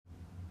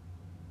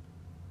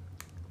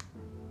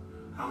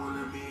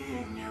wanna be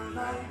in your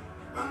life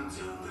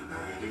until the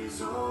night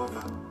is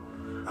over.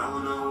 I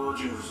wanna hold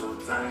you so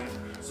tight,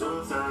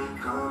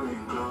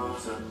 coming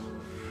closer.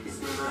 It's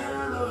been a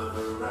hell of a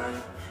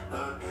ride,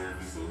 but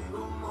every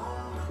single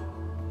moment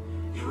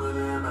you were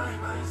there by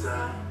my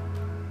side.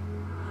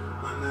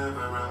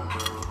 Whenever I'm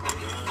broken,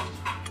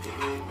 you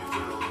make me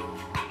feel whole.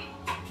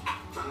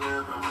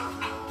 Whenever I'm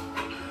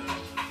lonely,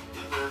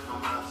 you're there for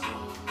my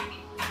soul.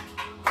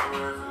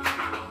 Wherever you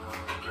are,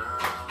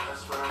 girl,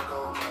 that's where I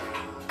call my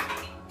own.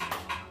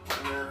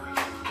 Whenever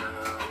you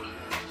doubt it,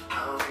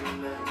 I'll be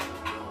letting you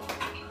know.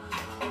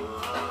 Oh,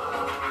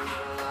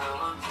 I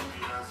want to be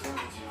dancing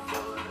with you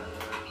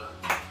forever.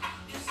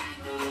 You see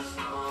through the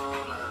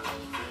storm and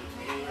take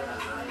me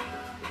as I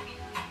am.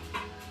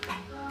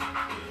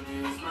 Baby,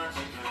 it's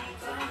magic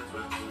anytime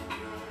we're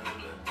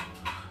together.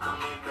 Come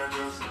make I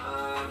just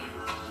love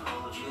you and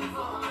hold you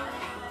for my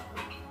hand.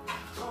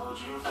 Hold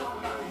you for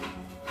my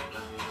hand.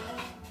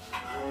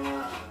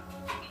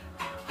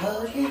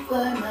 Hold you for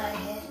my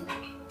hand,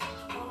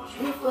 hold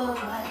you for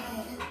my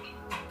hand.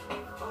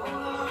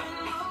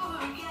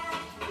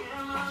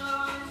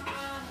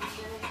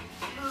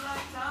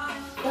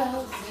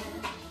 Frozen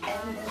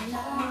and the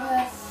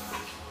night.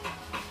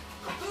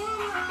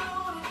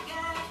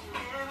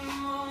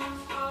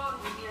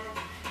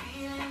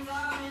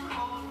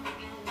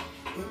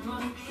 It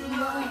won't be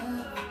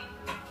love.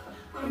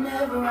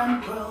 Whenever I'm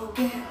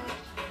broken,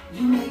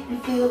 you make me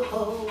feel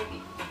whole.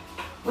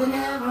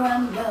 Whenever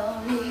I'm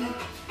lonely,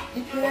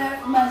 you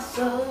hurt my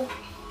soul.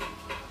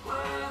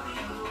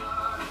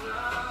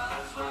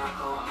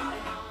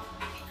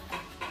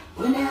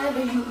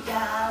 Whenever you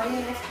doubt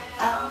it,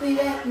 I'll be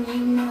letting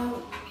you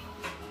know.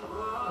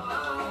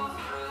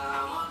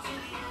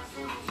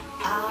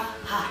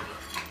 Aha.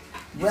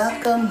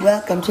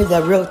 Welcome to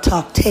the Real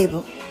Talk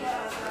Table.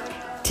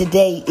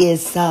 Today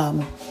is,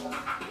 the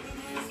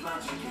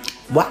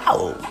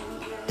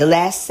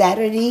last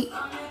Saturday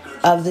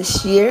of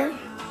this year.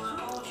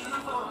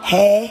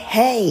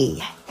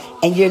 Hey,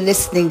 and you're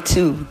listening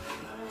to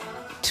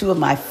two of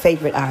my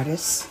favorite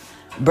artists,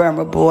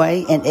 Burma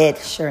Boy and Ed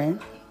Sheeran,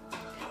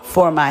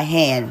 For My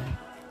Hand.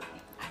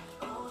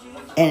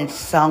 And the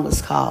song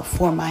is called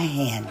For My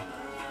Hand.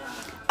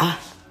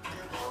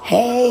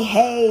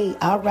 Hey,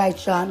 all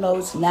right, y'all know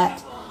it's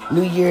not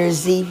New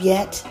Year's Eve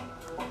yet.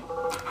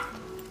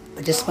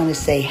 I just want to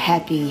say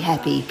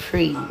happy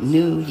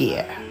pre-New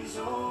Year.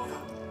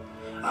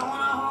 I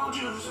wanna hold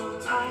you so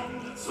tight,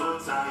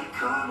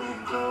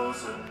 coming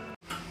closer.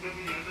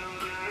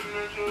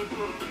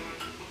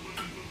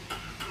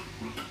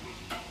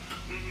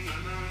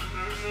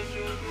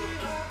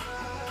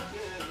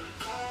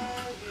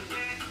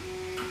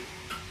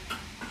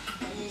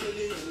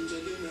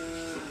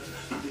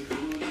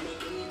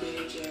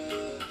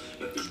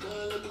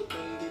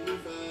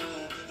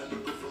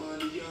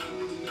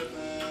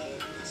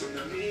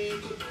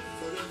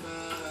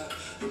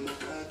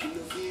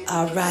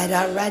 All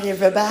right,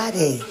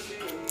 everybody.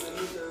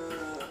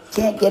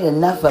 Can't get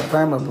enough of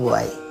Burma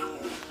Boy.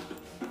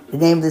 The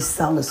name of this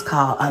song is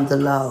called On the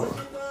Low.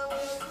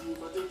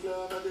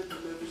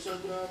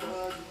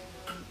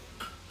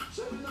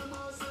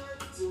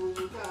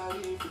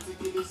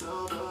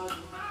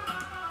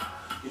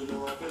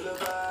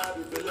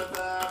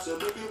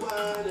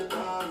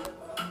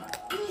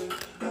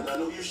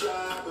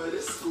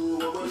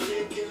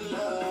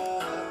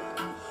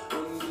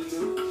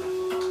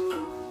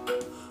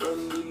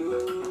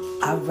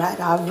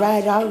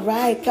 All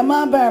right. Come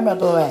on, Burma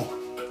Boy.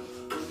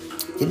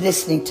 You're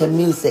listening to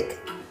music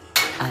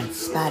on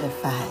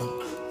Spotify.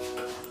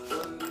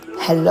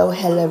 Hello,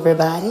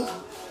 everybody.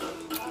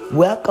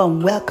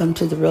 Welcome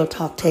to the Real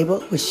Talk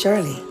Table with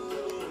Shirley.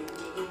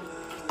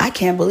 I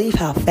can't believe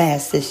how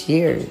fast this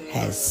year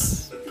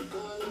has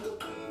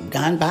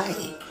gone by.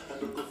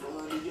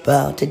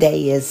 Well,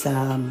 today is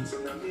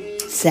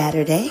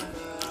Saturday,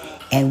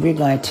 and we're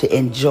going to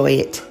enjoy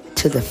it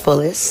to the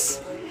fullest.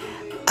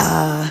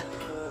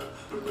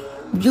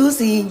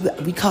 Usually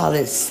we call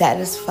it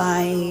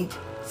Satisfied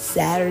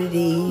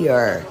Saturday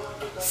or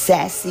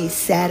Sassy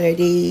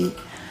Saturday.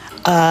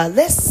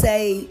 Let's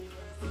say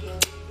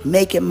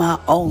make it my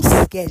own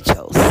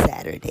schedule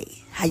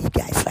Saturday. How you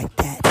guys like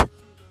that?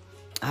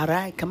 All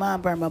right, come on,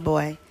 Burma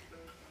Boy.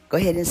 Go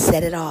ahead and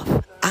set it off.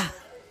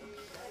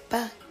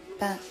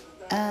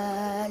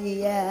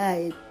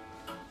 Yeah.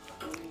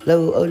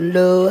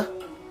 Low.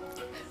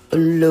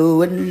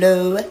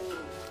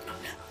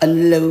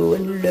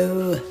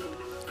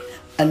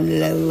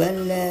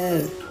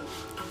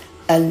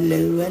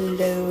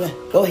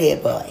 Go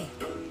ahead, boy.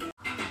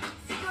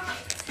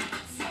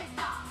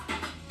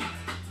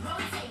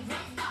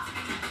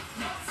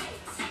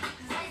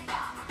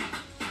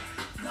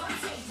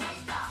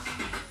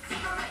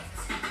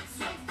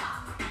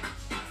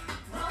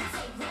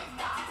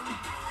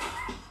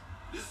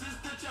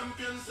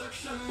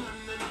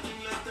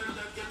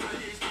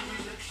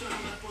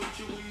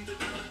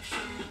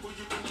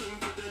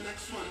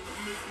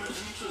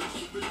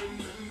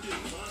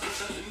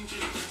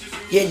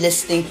 You're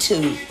listening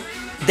to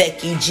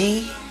Becky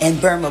G and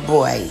Burma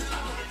Boy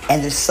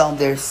And the song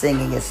they're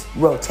singing is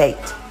Rotate.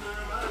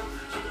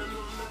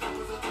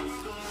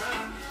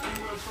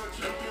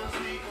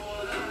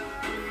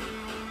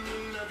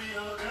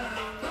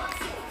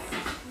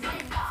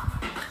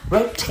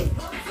 Rotate.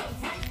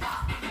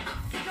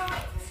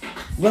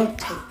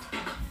 Rotate.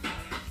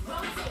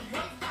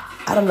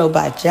 I don't know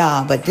about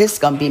y'all, but this is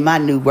going to be my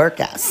new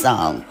workout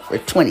song for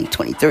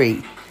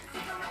 2023.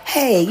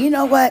 Hey, you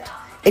know what?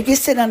 If you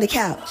sit on the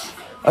couch,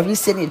 or if you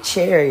sit in a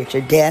chair at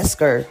your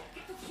desk, or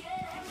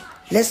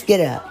let's get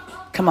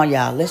up. Come on,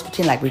 y'all. Let's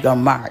pretend like we're going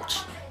to march.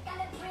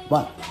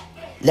 One,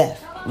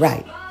 left,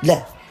 right.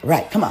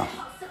 Come on.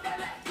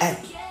 Hey,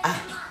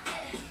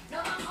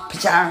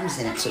 put your arms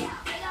in it, too.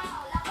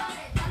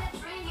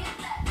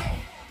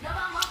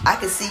 I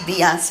can see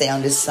Beyonce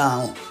on this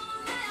song.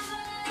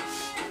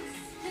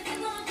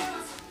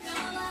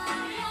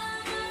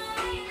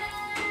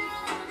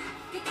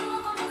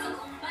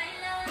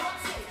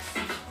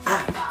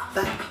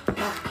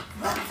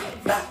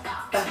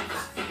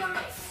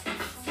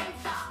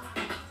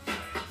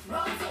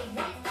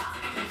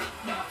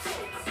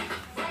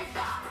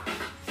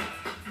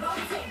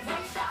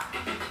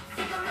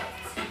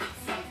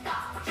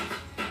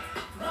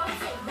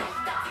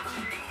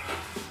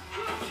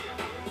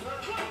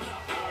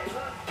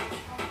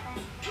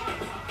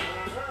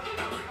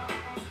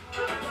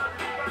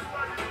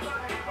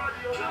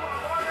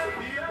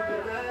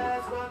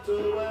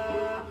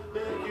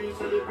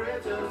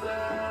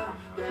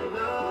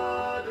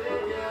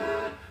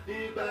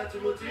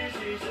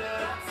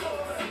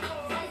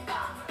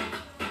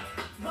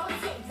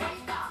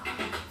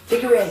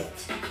 Figure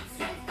eight.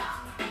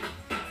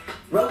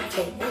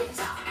 Rotate, way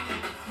top.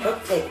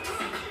 Rotate,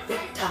 way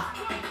top.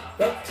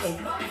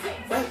 Rotate,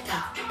 way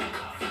top.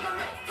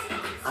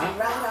 All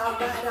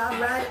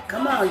right.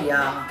 Come on,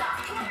 y'all.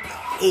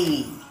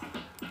 Hey.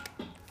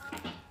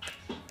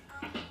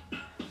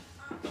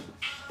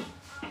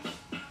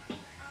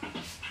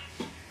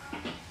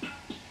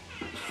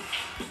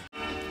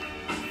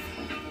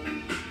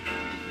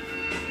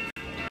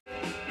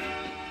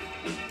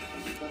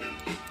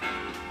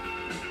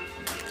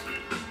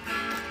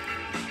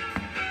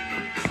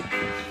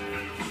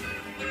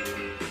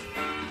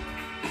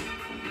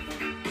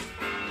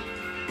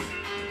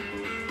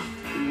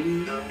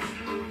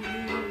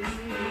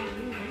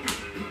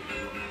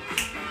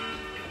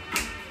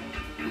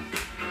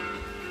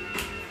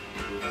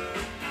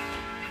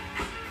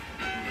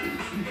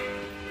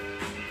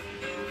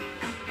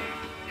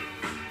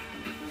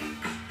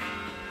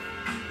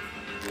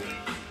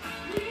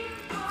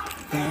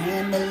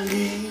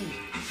 Family,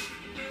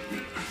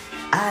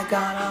 I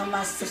got all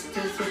my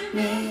sisters with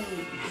me.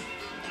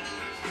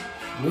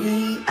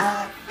 We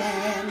are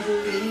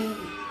family.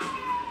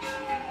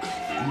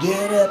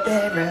 Get up,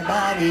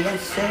 everybody, and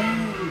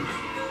sing.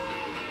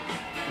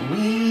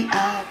 We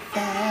are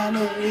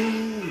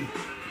family.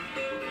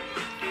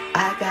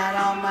 I got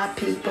all my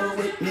people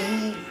with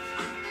me.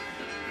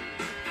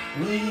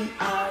 We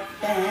are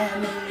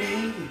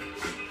family.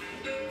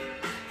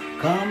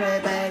 Come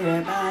up,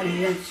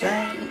 everybody, and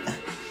sing.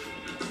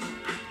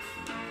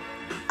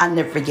 I'll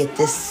never forget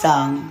this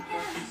song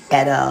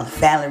at a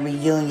family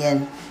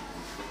reunion.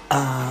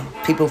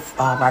 People of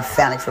our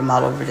family from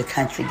all over the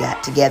country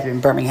got together in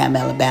Birmingham,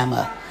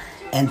 Alabama,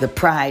 and the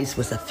prize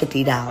was a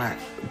 $50,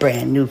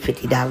 brand new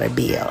 $50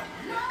 bill.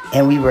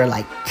 And we were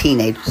like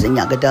teenagers and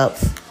young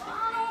adults.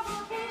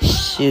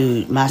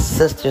 Shoot, my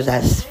sisters,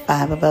 that's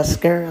 5 of us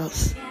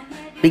girls.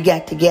 We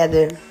got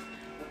together.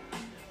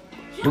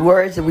 The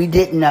words that we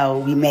didn't know,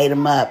 we made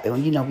them up,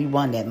 and we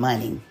won that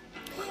money.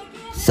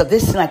 So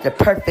this is like the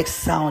perfect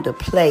song to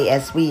play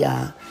as we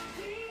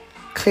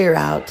clear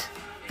out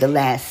the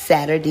last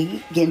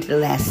Saturday, get into the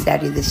last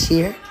Saturday this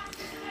year.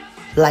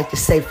 I'd like to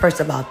say,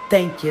 first of all,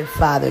 thank you,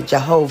 Father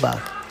Jehovah,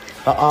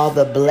 for all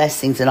the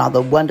blessings and all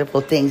the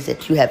wonderful things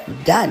that you have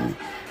done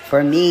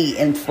for me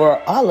and for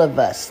all of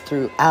us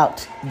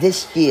throughout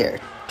this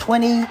year,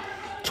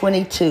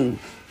 2022.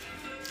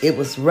 It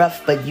was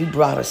rough, but you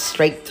brought us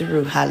straight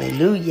through.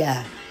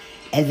 Hallelujah.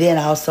 And then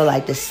I also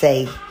like to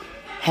say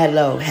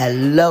hello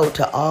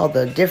to all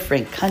the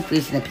different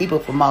countries and the people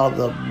from all over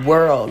the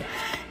world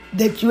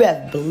that you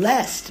have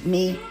blessed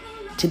me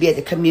to be able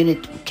to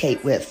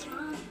communicate with.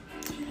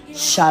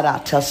 Shout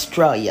out to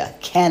Australia,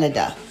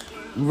 Canada,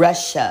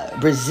 Russia,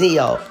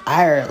 Brazil,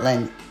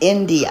 Ireland,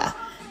 India,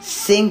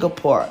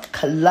 Singapore,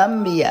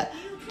 Colombia,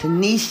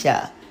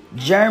 Tunisia,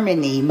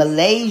 Germany,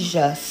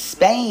 Malaysia,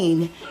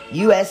 Spain,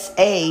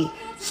 USA,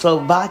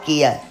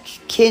 Slovakia,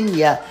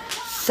 Kenya,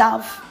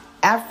 South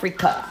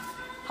Africa.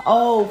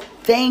 Oh,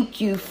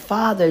 thank you,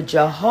 Father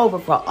Jehovah,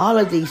 for all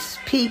of these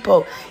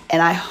people.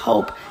 And I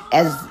hope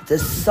as the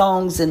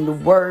songs and the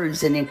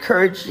words and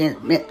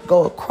encouragement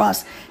go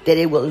across, that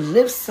it will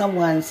lift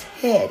someone's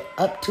head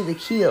up to the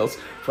hills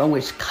from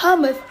which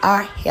cometh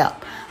our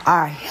help.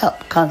 Our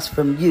help comes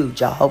from you,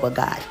 Jehovah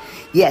God.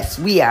 Yes,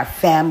 we are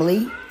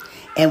family,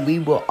 and we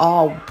will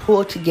all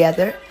pull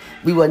together.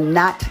 We will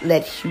not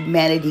let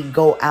humanity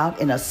go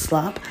out in a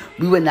slump.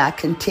 We will not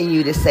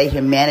continue to say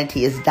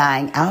humanity is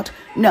dying out.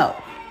 No,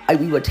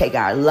 We will take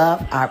our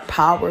love, our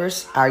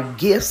powers, our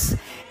gifts,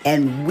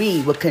 and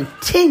we will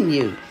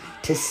continue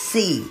to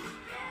see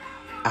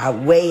our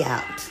way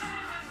out